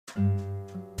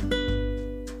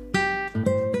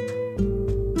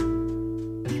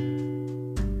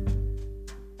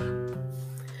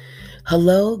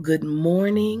Hello, good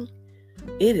morning.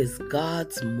 It is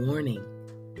God's morning.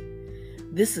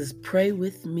 This is Pray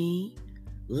With Me.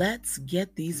 Let's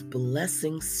get these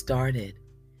blessings started.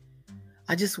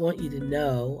 I just want you to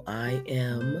know I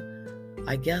am,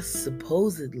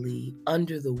 supposedly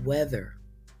under the weather.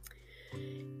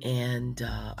 And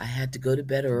I had to go to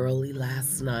bed early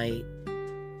last night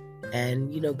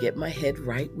and, get my head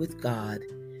right with God.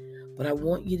 But I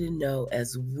want you to know,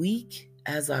 as weak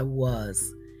as I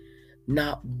was,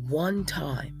 not one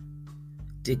time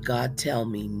did God tell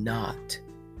me not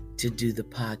to do the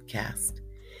podcast.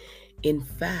 In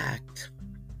fact,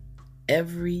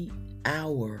 every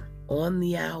hour on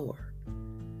the hour,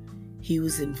 He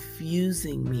was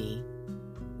infusing me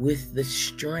with the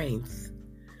strength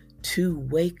to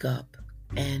wake up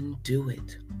and do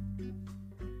it.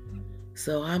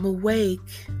 So I'm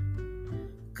awake.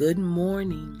 Good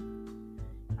morning.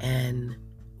 And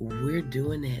we're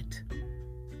doing it.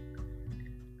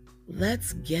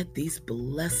 Let's get these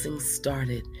blessings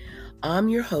started. I'm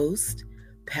your host,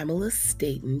 Pamela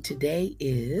Staten. Today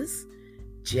is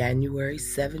January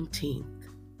 17th.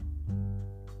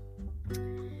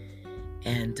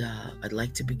 And I'd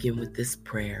like to begin with this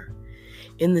prayer.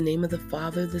 In the name of the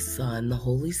Father, the Son, the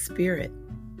Holy Spirit.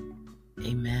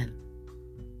 Amen.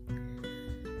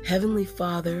 Heavenly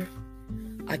Father,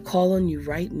 I call on you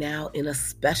right now in a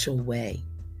special way.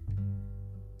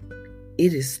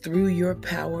 It is through your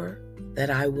power that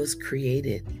I was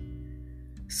created.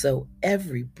 So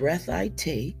every breath I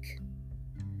take,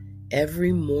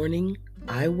 every morning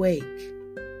I wake,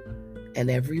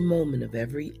 and every moment of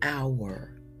every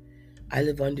hour, I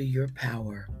live under your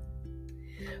power.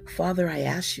 Father, I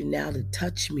ask you now to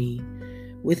touch me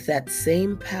with that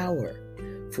same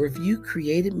power. For if you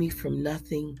created me from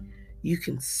nothing, you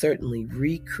can certainly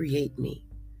recreate me.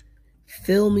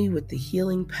 Fill me with the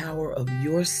healing power of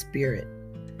your Spirit.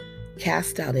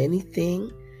 Cast out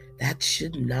anything that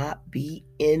should not be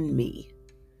in me,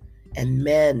 and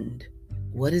mend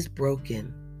what is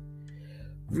broken.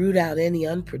 Root out any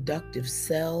unproductive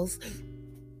cells.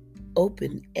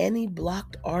 Open any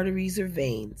blocked arteries or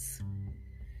veins,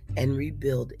 and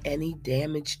rebuild any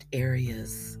damaged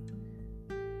areas.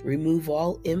 Remove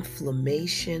all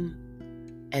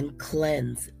inflammation and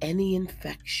cleanse any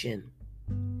infection.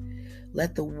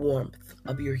 Let the warmth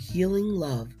of your healing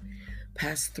love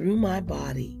pass through my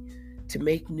body to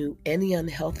make new any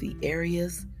unhealthy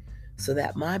areas so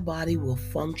that my body will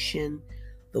function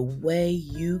the way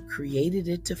you created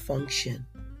it to function.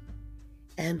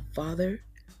 And Father,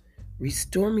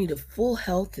 restore me to full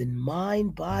health in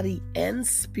mind, body, and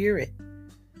spirit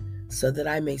so that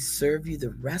I may serve you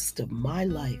the rest of my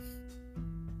life.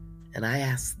 And I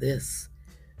ask this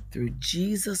through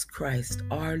Jesus Christ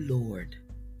our Lord.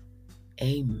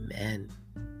 Amen.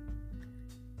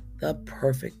 The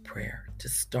perfect prayer to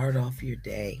start off your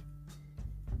day.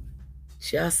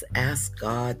 Just ask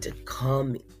God to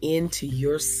come into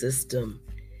your system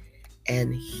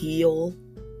and heal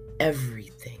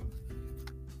everything.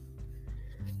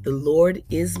 The Lord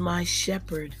is my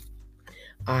shepherd,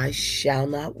 I shall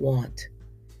not want.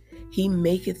 He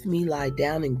maketh me lie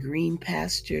down in green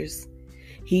pastures.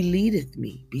 He leadeth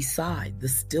me beside the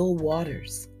still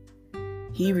waters.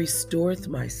 He restoreth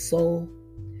my soul.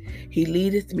 He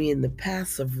leadeth me in the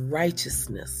paths of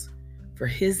righteousness for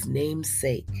his name's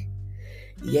sake.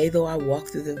 Yea, though I walk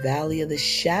through the valley of the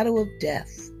shadow of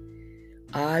death,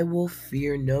 I will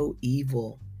fear no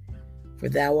evil. For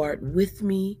thou art with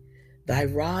me, thy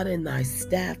rod and thy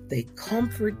staff, they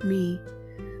comfort me.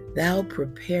 Thou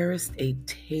preparest a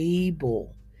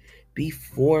table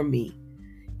before me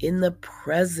in the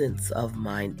presence of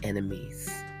mine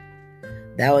enemies.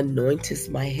 Thou anointest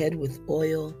my head with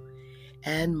oil,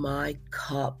 and my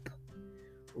cup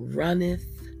runneth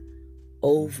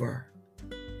over.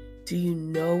 Do you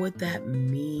know what that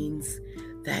means?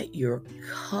 That your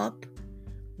cup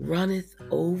runneth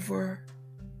over?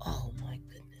 Oh my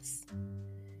goodness.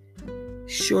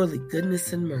 Surely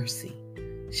goodness and mercy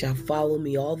shall follow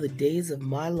me all the days of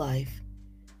my life,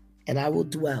 and I will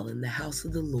dwell in the house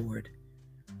of the Lord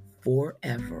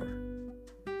forever.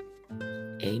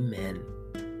 Amen.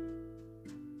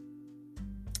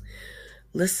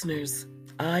 Listeners,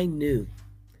 I knew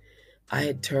I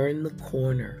had turned the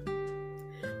corner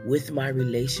with my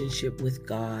relationship with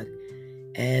God,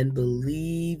 and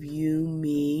believe you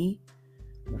me,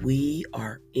 we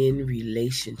are in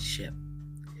relationship.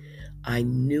 I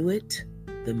knew it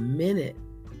the minute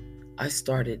I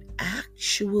started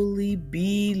actually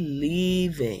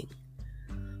believing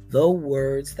the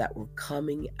words that were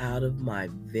coming out of my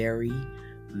very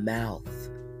mouth.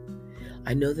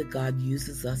 I know that God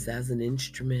uses us as an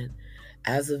instrument,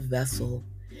 as a vessel,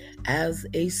 as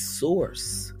a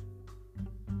source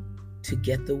to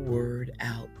get the word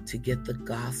out, to get the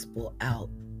gospel out.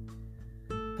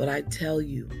 But I tell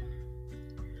you,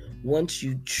 once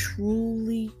you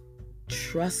truly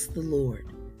trust the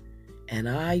Lord, and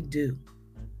I do,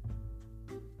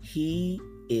 He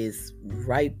is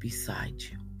right beside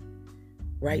you.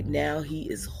 Right now, He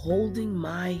is holding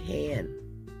my hand.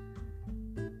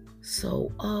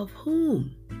 So of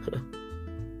whom?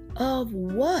 Of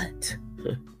what?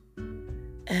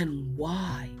 And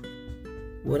why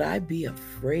would I be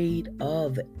afraid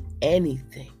of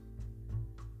anything?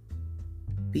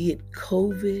 Be it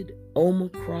COVID,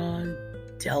 Omicron,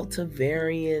 Delta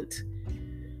variant,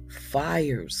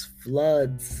 fires,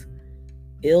 floods,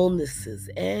 illnesses,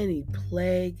 any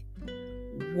plague.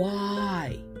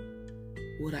 Why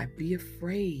would I be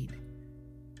afraid?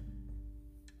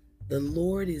 The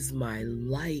Lord is my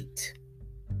light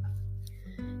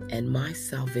and my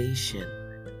salvation.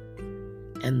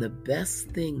 And the best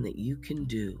thing that you can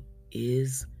do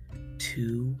is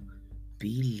to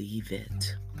believe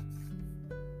it.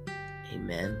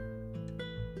 Amen.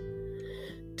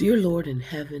 Dear Lord in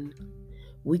heaven,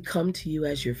 we come to you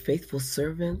as your faithful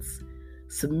servants,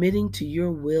 submitting to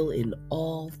your will in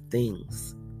all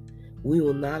things. We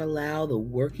will not allow the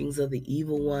workings of the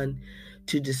evil one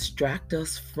to distract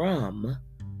us from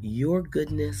your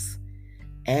goodness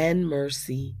and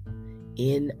mercy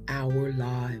in our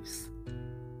lives.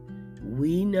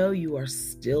 We know you are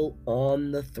still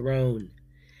on the throne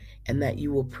and that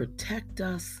you will protect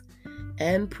us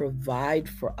and provide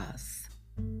for us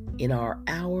in our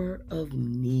hour of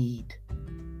need.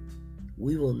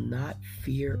 We will not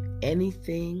fear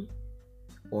anything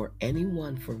or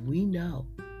anyone, for we know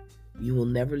you will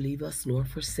never leave us nor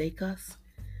forsake us,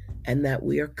 and that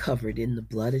we are covered in the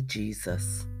blood of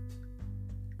Jesus.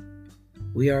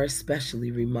 We are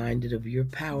especially reminded of your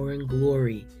power and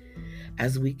glory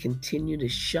as we continue to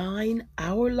shine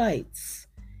our lights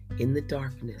in the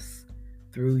darkness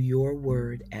through your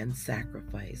word and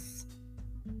sacrifice.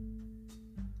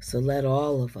 So let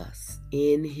all of us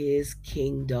in his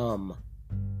kingdom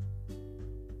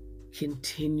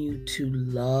continue to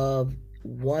love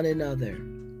one another,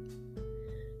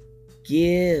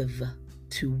 give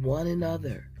to one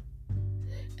another,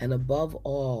 and above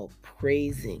all,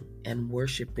 praising and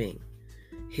worshiping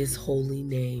his holy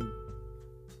name.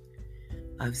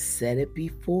 I've said it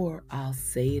before, I'll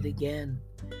say it again.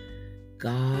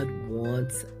 God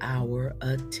wants our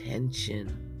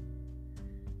attention.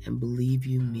 And believe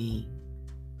you me,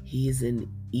 he is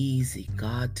an easy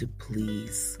God to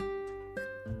please.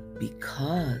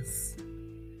 Because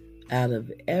out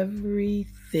of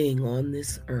everything on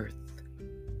this earth,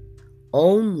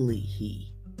 only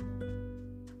he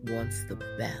wants the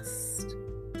best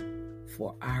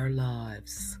for our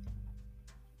lives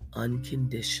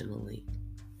unconditionally.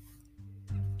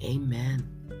 Amen.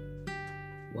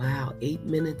 Wow, 8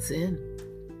 minutes in.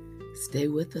 Stay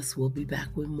with us. We'll be back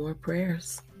with more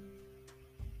prayers.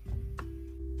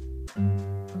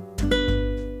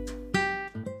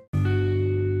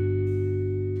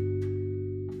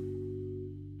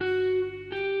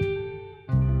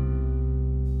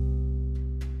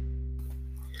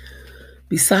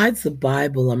 Besides the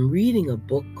Bible, I'm reading a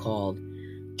book called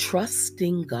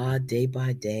Trusting God Day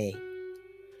by Day.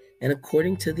 And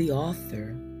according to the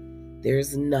author,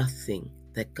 there's nothing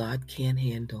that God can't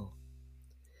handle.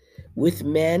 With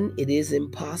men, it is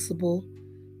impossible,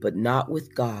 but not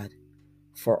with God.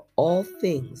 For all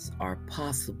things are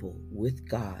possible with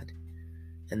God.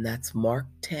 And that's Mark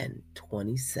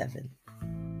 10:27.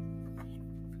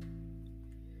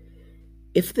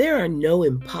 If there are no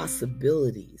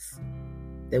impossibilities,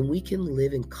 then we can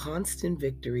live in constant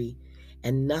victory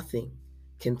and nothing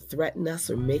can threaten us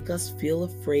or make us feel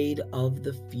afraid of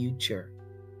the future.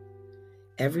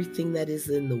 Everything that is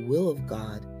in the will of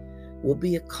God will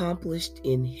be accomplished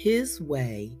in his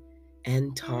way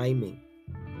and timing.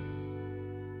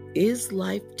 Is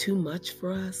life too much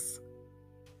for us?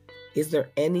 Is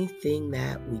there anything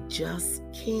that we just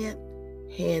can't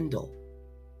handle?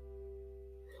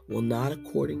 Well, not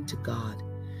according to God.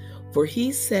 For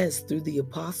he says through the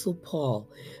Apostle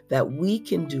Paul that we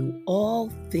can do all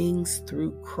things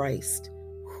through Christ,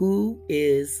 who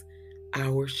is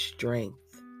our strength.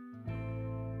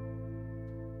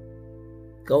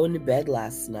 Going to bed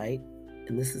last night,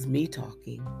 and this is me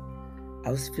talking,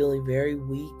 I was feeling very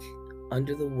weak,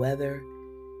 under the weather,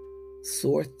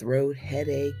 sore throat,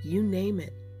 headache, you name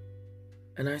it.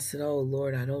 And I said, oh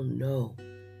Lord, I don't know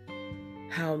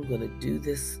how I'm going to do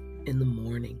this in the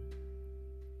morning.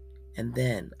 And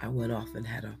then I went off and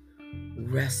had a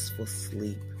restful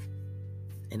sleep.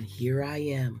 And here I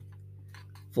am,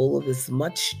 full of as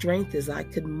much strength as I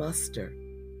could muster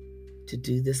to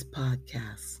do this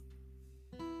podcast.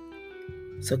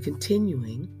 So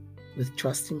continuing with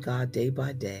trusting God day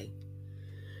by day,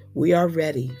 we are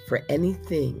ready for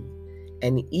anything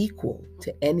and equal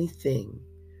to anything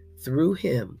through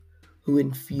Him who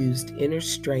infused inner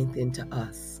strength into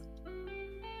us.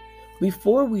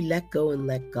 Before we let go and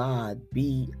let God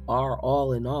be our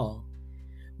all in all,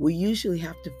 we usually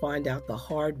have to find out the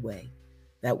hard way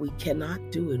that we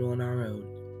cannot do it on our own.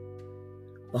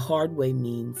 The hard way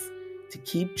means to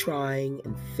keep trying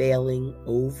and failing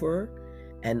over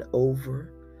and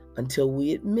over until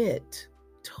we admit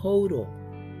total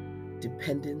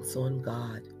dependence on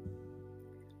God.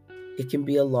 It can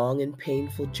be a long and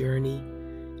painful journey,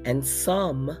 and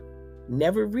some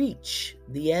never reach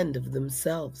the end of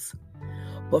themselves.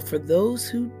 But for those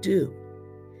who do,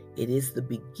 it is the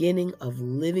beginning of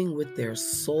living with their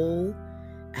soul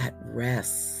at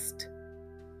rest.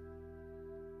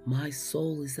 My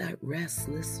soul is at rest,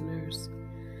 listeners.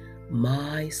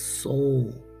 My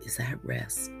soul is at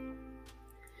rest.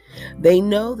 They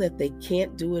know that they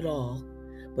can't do it all,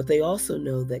 but they also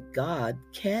know that God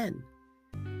can.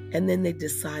 And then they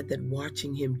decide that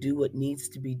watching Him do what needs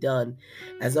to be done,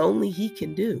 as only He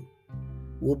can do,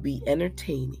 will be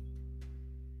entertaining.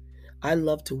 I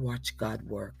love to watch God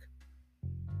work.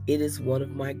 It is one of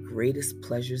my greatest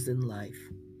pleasures in life.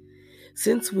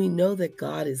 Since we know that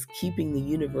God is keeping the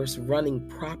universe running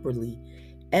properly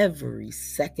every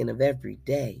second of every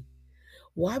day,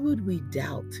 why would we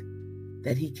doubt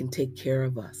that He can take care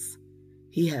of us?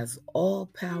 He has all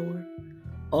power,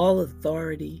 all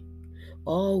authority,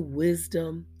 all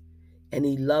wisdom, and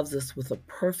He loves us with a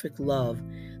perfect love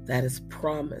that is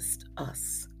promised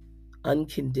us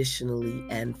unconditionally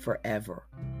and forever.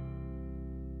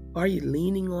 Are you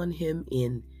leaning on Him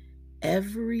in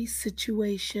every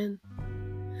situation?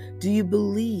 Do you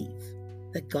believe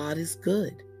that God is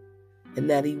good and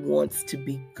that He wants to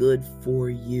be good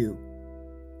for you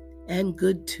and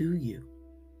good to you?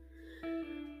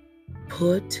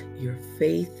 Put your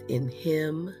faith in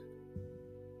Him,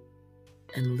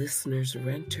 and listeners,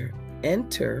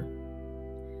 enter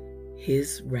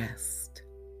His rest.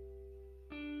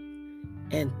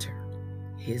 Enter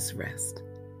His rest.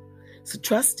 So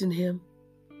trust in Him.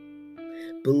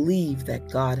 Believe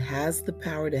that God has the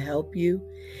power to help you,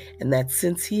 and that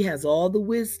since He has all the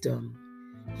wisdom,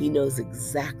 He knows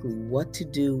exactly what to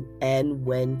do and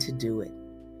when to do it.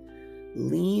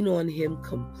 Lean on Him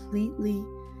completely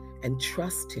and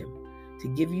trust Him to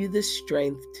give you the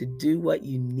strength to do what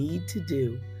you need to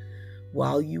do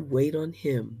while you wait on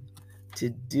Him to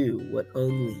do what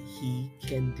only He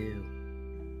can do.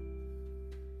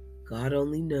 God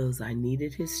only knows I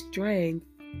needed His strength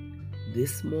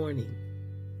this morning,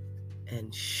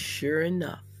 and sure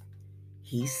enough,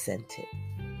 He sent it.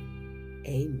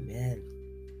 Amen.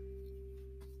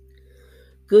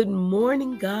 Good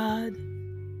morning, God.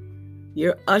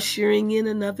 You're ushering in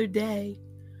another day,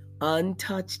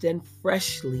 untouched and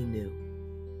freshly new.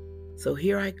 So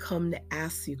here I come to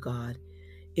ask you, God,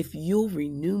 if you'll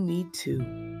renew me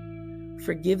too.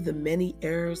 Forgive the many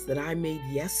errors that I made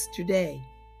yesterday,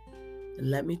 and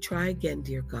let me try again,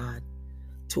 dear God,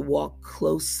 to walk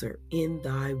closer in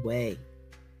Thy way.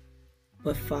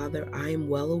 But Father, I am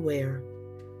well aware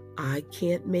I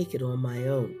can't make it on my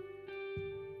own.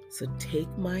 So take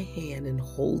my hand and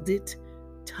hold it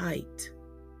tight,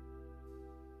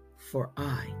 for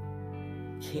I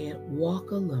can't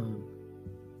walk alone.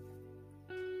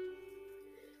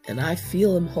 And I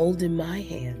feel Him holding my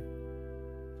hand.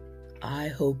 I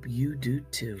hope you do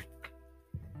too.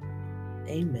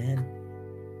 Amen.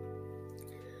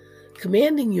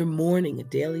 Commanding your morning, a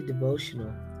daily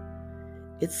devotional.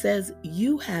 It says,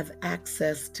 you have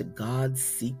access to God's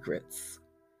secrets.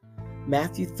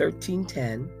 Matthew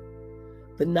 13:10,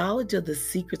 the knowledge of the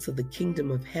secrets of the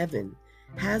kingdom of heaven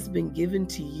has been given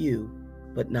to you,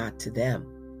 but not to them.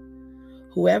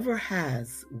 Whoever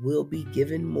has will be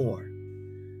given more,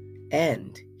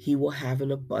 and he will have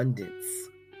an abundance.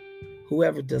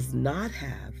 Whoever does not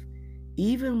have,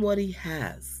 even what he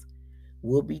has,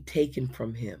 will be taken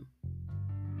from him.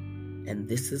 And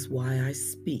this is why I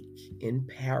speak in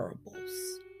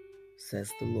parables,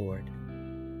 says the Lord.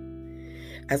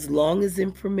 As long as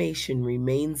information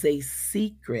remains a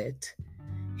secret,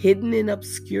 hidden in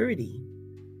obscurity,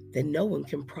 then no one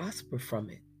can prosper from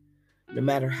it, no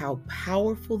matter how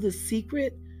powerful the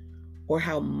secret or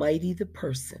how mighty the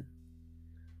person.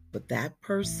 But that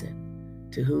person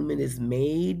to whom it is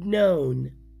made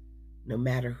known, no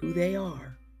matter who they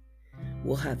are,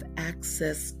 will have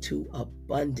access to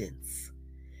abundance,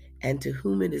 and to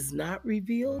whom it is not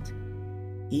revealed,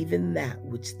 even that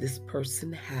which this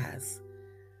person has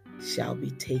shall be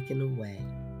taken away.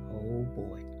 Oh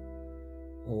boy.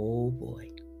 Oh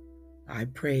boy. I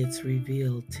pray it's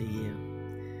revealed to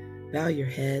you. Bow your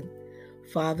head.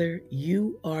 Father,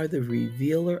 you are the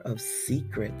revealer of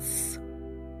secrets.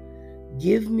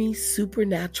 Give me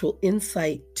supernatural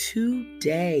insight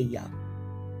today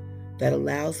that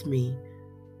allows me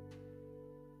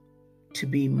to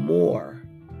be more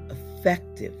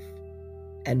effective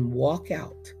and walk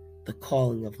out the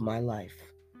calling of my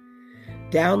life.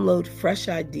 Download fresh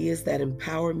ideas that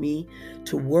empower me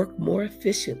to work more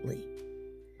efficiently.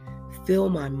 Fill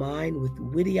my mind with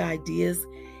witty ideas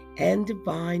and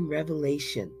divine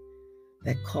revelation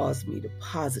that cause me to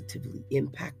positively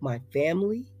impact my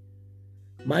family,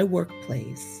 my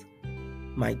workplace,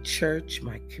 my church,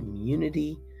 my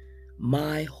community,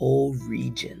 my whole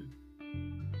region.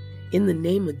 In the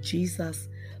name of Jesus,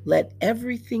 let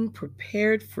everything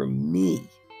prepared for me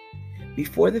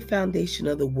before the foundation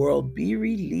of the world be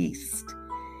released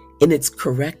in its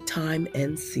correct time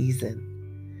and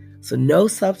season. So no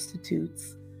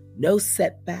substitutes, no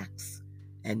setbacks,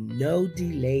 and no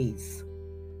delays.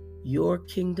 Your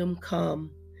kingdom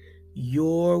come,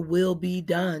 your will be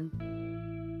done.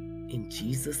 In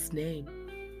Jesus' name,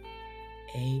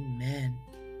 amen.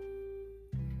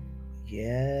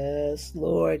 Yes,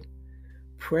 Lord.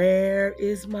 Prayer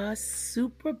is my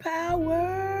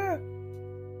superpower.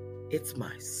 It's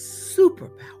my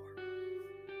superpower.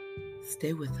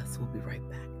 Stay with us. We'll be right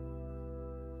back.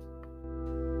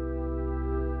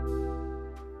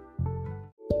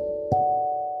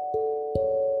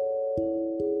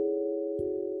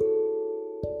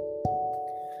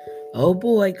 Oh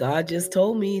boy, God just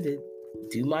told me to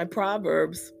do my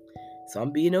Proverbs. So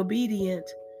I'm being obedient.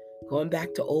 Going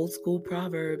back to old school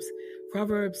Proverbs.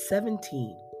 Proverbs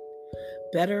 17.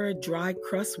 Better a dry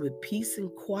crust with peace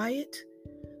and quiet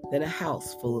than a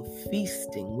house full of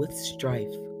feasting with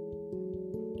strife.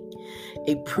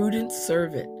 A prudent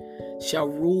servant shall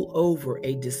rule over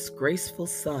a disgraceful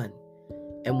son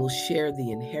and will share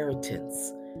the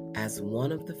inheritance as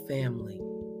one of the family.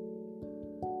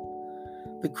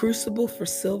 The crucible for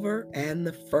silver and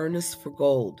the furnace for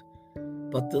gold,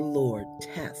 but the Lord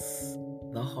tests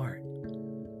the heart.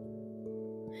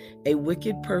 A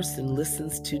wicked person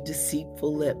listens to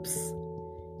deceitful lips.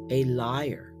 A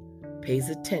liar pays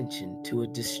attention to a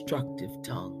destructive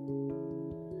tongue.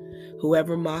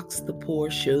 Whoever mocks the poor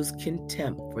shows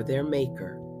contempt for their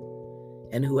maker,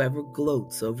 and whoever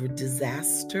gloats over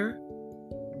disaster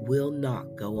will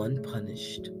not go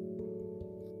unpunished.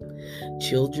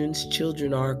 Children's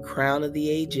children are a crown of the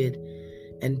aged,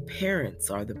 and parents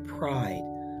are the pride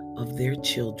of their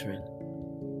children.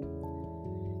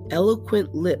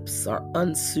 Eloquent lips are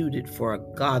unsuited for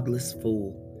a godless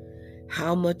fool.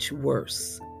 How much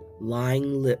worse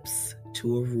lying lips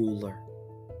to a ruler.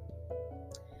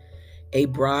 A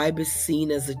bribe is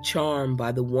seen as a charm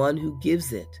by the one who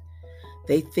gives it.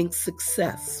 They think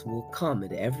success will come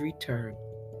at every turn.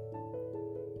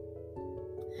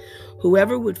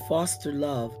 Whoever would foster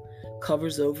love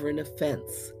covers over an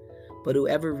offense, but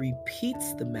whoever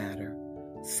repeats the matter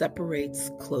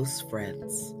separates close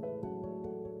friends.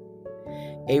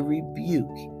 A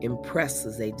rebuke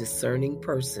impresses a discerning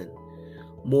person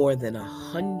more than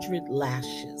 100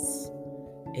 lashes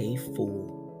a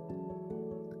fool.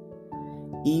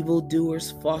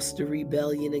 Evildoers foster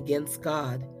rebellion against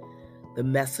God. The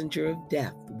messenger of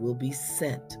death will be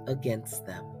sent against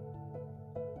them.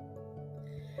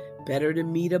 Better to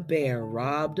meet a bear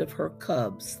robbed of her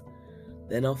cubs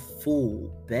than a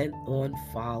fool bent on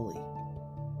folly.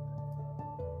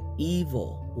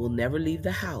 Evil will never leave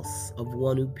the house of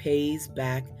one who pays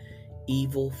back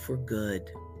evil for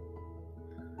good.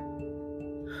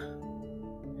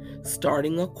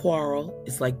 Starting a quarrel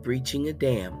is like breaching a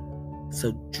dam,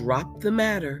 so drop the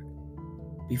matter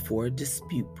before a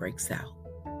dispute breaks out.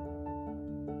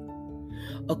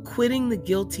 Acquitting the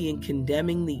guilty and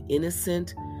condemning the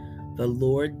innocent, the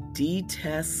Lord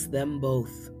detests them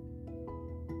both.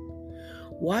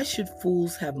 Why should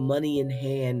fools have money in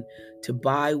hand to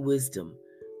buy wisdom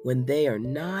when they are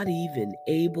not even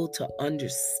able to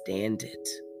understand it?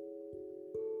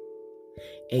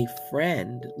 A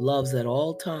friend loves at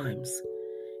all times,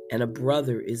 and a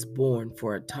brother is born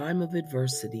for a time of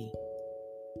adversity.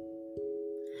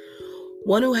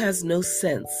 One who has no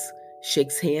sense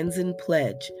shakes hands in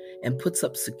pledge and puts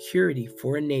up security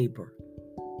for a neighbor.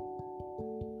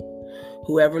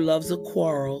 Whoever loves a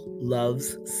quarrel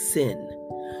loves sin.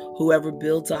 Whoever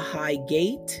builds a high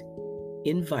gate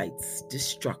invites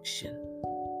destruction.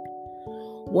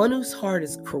 One whose heart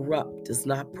is corrupt does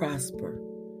not prosper.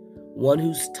 One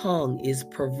whose tongue is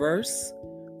perverse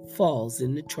falls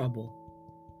into trouble.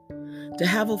 To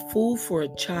have a fool for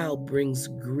a child brings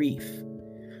grief.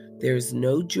 There is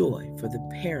no joy for the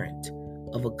parent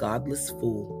of a godless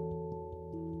fool.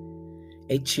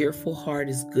 A cheerful heart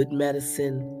is good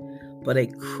medicine, but a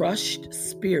crushed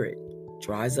spirit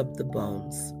dries up the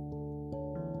bones.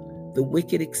 The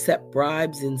wicked accept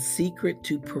bribes in secret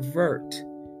to pervert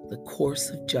the course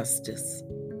of justice.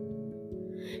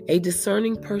 A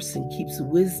discerning person keeps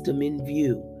wisdom in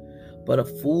view, but a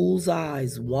fool's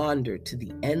eyes wander to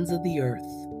the ends of the earth.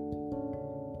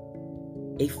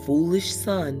 A foolish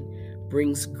son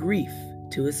brings grief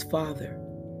to his father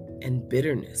and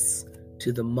bitterness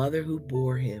to the mother who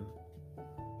bore him.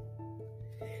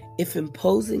 If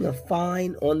imposing a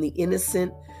fine on the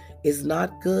innocent is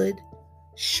not good,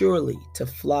 surely to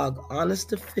flog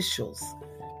honest officials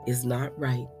is not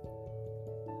right.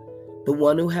 The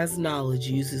one who has knowledge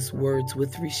uses words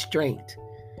with restraint,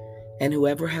 and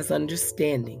whoever has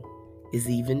understanding is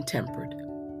even-tempered.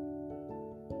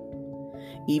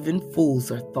 Even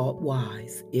fools are thought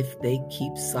wise if they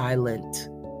keep silent,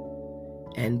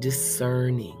 and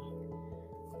discerning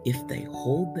if they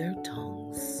hold their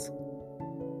tongues.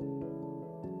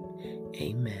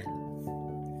 Amen.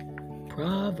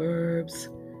 Proverbs,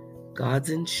 God's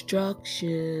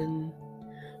instruction,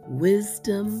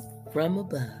 wisdom from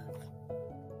above.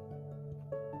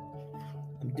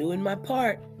 I'm doing my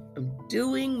part.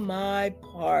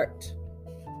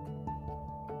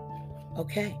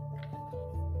 Okay.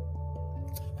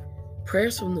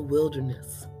 Prayers from the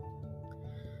wilderness.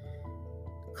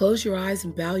 Close your eyes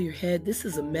and bow your head. This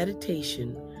is a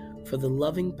meditation for the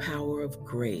loving power of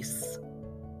grace.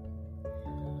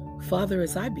 Father,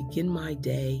 as I begin my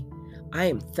day, I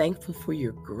am thankful for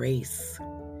your grace.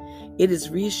 It is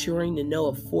reassuring to know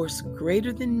a force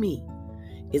greater than me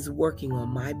is working on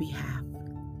my behalf.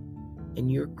 And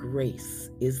your grace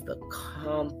is the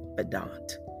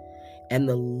confidant and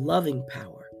the loving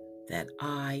power that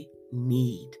I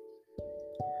need.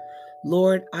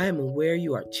 Lord, I am aware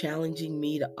you are challenging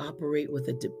me to operate with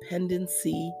a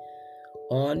dependency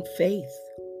on faith,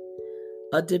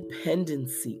 a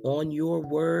dependency on your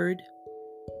word,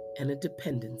 and a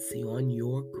dependency on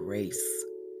your grace.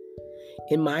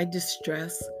 In my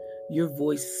distress, your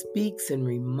voice speaks and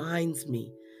reminds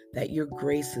me that your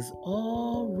grace is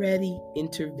already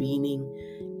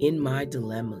intervening in my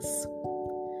dilemmas.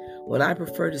 When I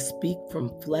prefer to speak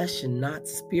from flesh and not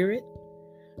spirit,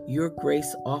 your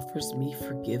grace offers me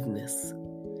forgiveness.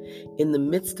 In the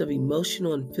midst of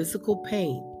emotional and physical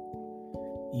pain,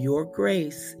 your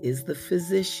grace is the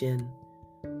physician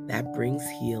that brings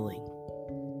healing.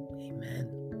 Amen.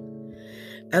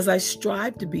 As I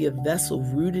strive to be a vessel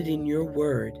rooted in your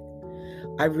word,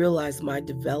 I realize my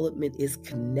development is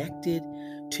connected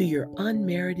to your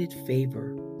unmerited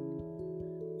favor.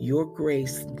 Your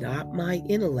grace, not my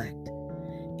intellect,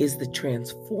 is the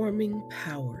transforming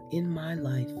power in my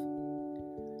life.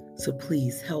 So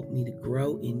please help me to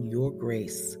grow in your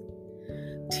grace.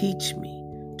 Teach me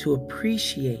to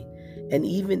appreciate and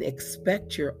even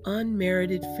expect your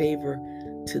unmerited favor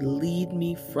to lead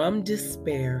me from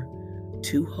despair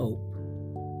to hope.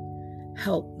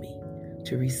 Help me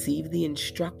to receive the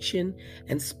instruction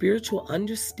and spiritual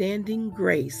understanding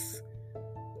grace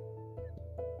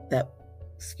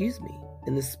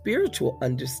and the spiritual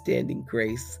understanding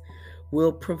grace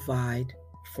will provide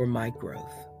for my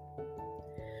growth.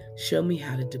 Show me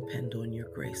how to depend on your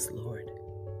grace, Lord.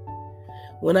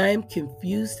 When I am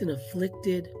confused and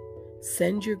afflicted,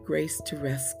 send your grace to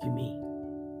rescue me.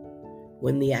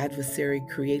 When the adversary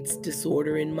creates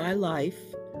disorder in my life,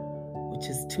 which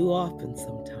is too often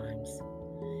sometimes,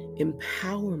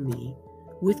 empower me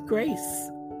with grace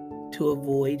to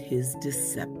avoid his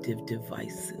deceptive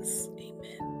devices. Amen.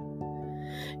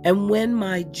 And when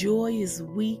my joy is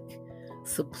weak,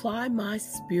 supply my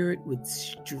spirit with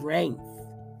strength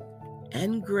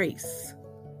and grace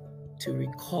to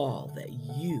recall that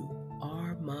you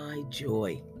are my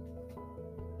joy.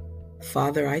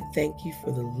 Father, I thank you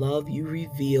for the love you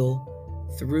reveal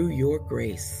through your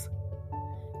grace.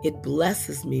 It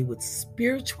blesses me with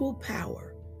spiritual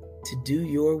power to do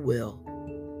your will.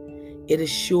 It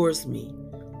assures me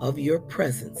of your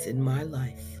presence in my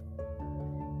life.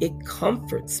 It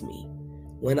comforts me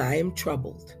when I am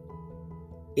troubled.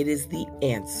 It is the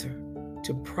answer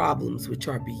to problems which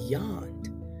are beyond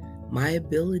my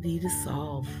ability to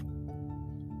solve.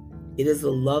 It is a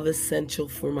love essential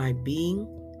for my being,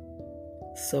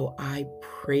 so I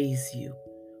praise you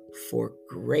for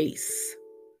grace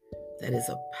that is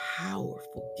a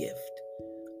powerful gift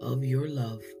of your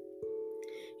love.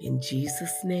 In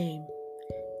Jesus' name,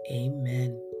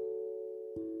 amen.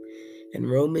 And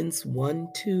Romans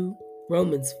 1:2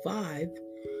 Romans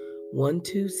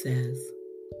 5:1-2 says,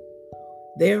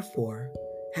 "Therefore,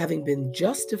 having been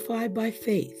justified by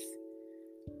faith,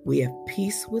 we have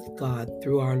peace with God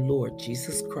through our Lord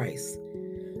Jesus Christ,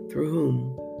 through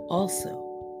whom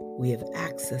also we have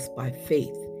access by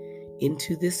faith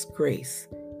into this grace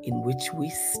in which we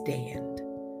stand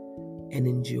and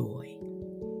enjoy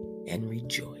and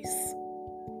rejoice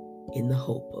in the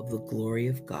hope of the glory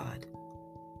of God."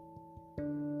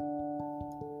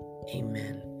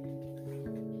 Amen.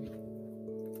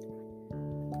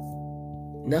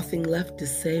 Nothing left to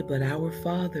say but, Our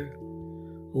Father,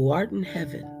 who art in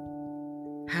heaven,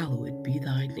 hallowed be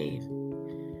thy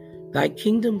name. Thy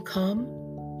kingdom come,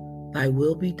 thy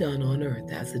will be done on earth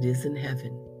as it is in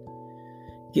heaven.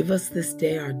 Give us this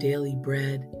day our daily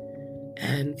bread,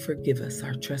 and forgive us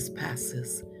our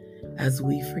trespasses, as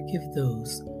we forgive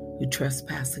those who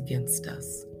trespass against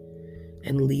us.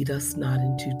 And lead us not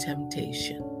into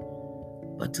temptation,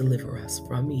 but deliver us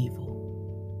from evil.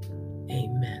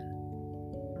 Amen.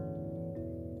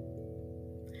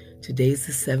 Today's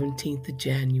the 17th of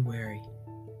January.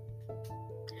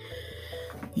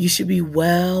 You should be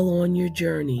well on your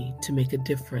journey to make a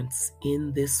difference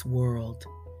in this world.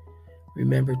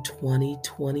 Remember,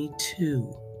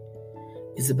 2022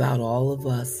 is about all of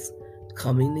us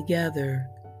coming together,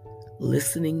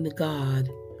 listening to God,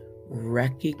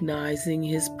 recognizing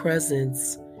His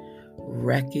presence,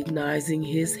 recognizing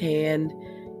His hand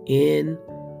in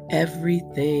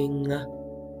everything,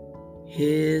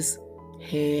 His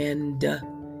hand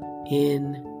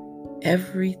in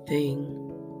everything,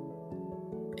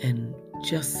 and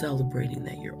just celebrating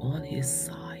that you're on His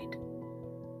side.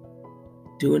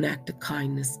 Do an act of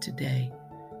kindness today.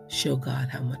 Show God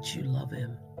how much you love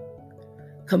Him.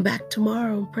 Come back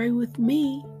tomorrow and pray with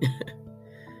me.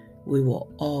 We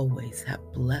will always have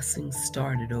blessings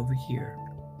started over here.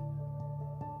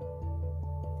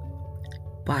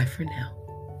 Bye for now.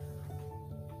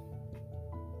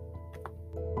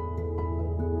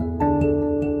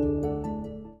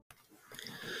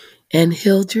 And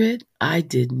Hildred, I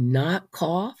did not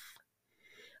cough.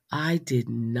 I did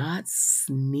not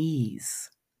sneeze.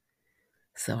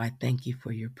 So I thank you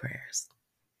for your prayers.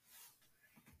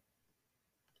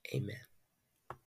 Amen.